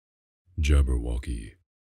Jabberwocky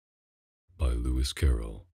by Lewis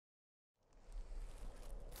Carroll.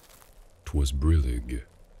 'Twas brillig,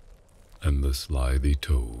 and the slithy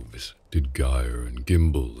toves did gyre and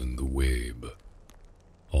gimble in the wabe.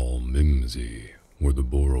 All mimsy were the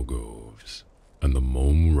borogoves, and the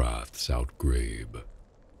mome raths outgrabe.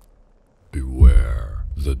 Beware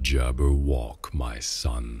the Jabberwock, my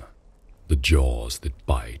son, the jaws that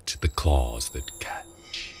bite, the claws that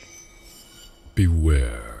catch.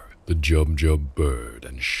 Beware the jub bird,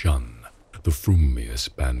 and shun the frumious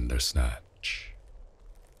bandersnatch.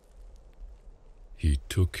 He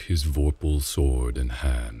took his vorpal sword in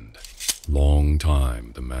hand, long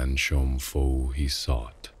time the manchome foe he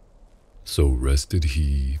sought. So rested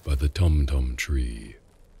he by the tum-tum tree,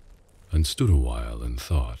 and stood awhile in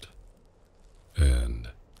thought. And,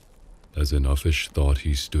 as in uffish thought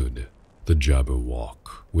he stood, the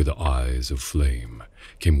Jabberwock, with eyes of flame,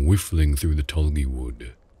 came whiffling through the tulgey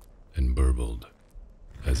wood, and burbled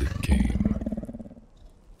as it came.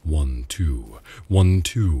 1, 2, 1,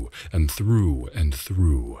 2, and through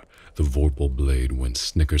the vorpal blade went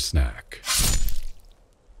snicker-snack.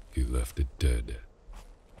 He left it dead,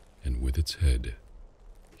 and with its head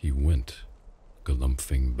he went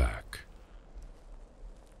galumphing back.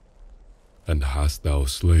 And hast thou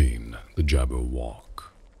slain the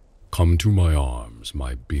Jabberwock? Come to my arms,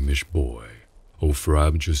 my beamish boy, O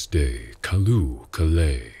frabjous day, callooh,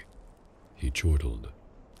 callay, he chortled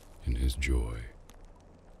in his joy.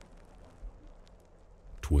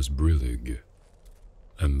 'Twas brillig,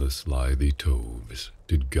 and the slithy toves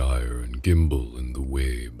did gyre and gimble in the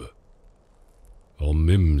wabe. All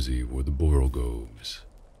mimsy were the borogoves,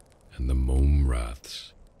 and the mome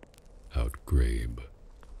raths outgrabe.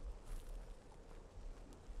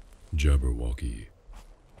 Jabberwocky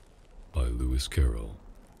by Lewis Carroll.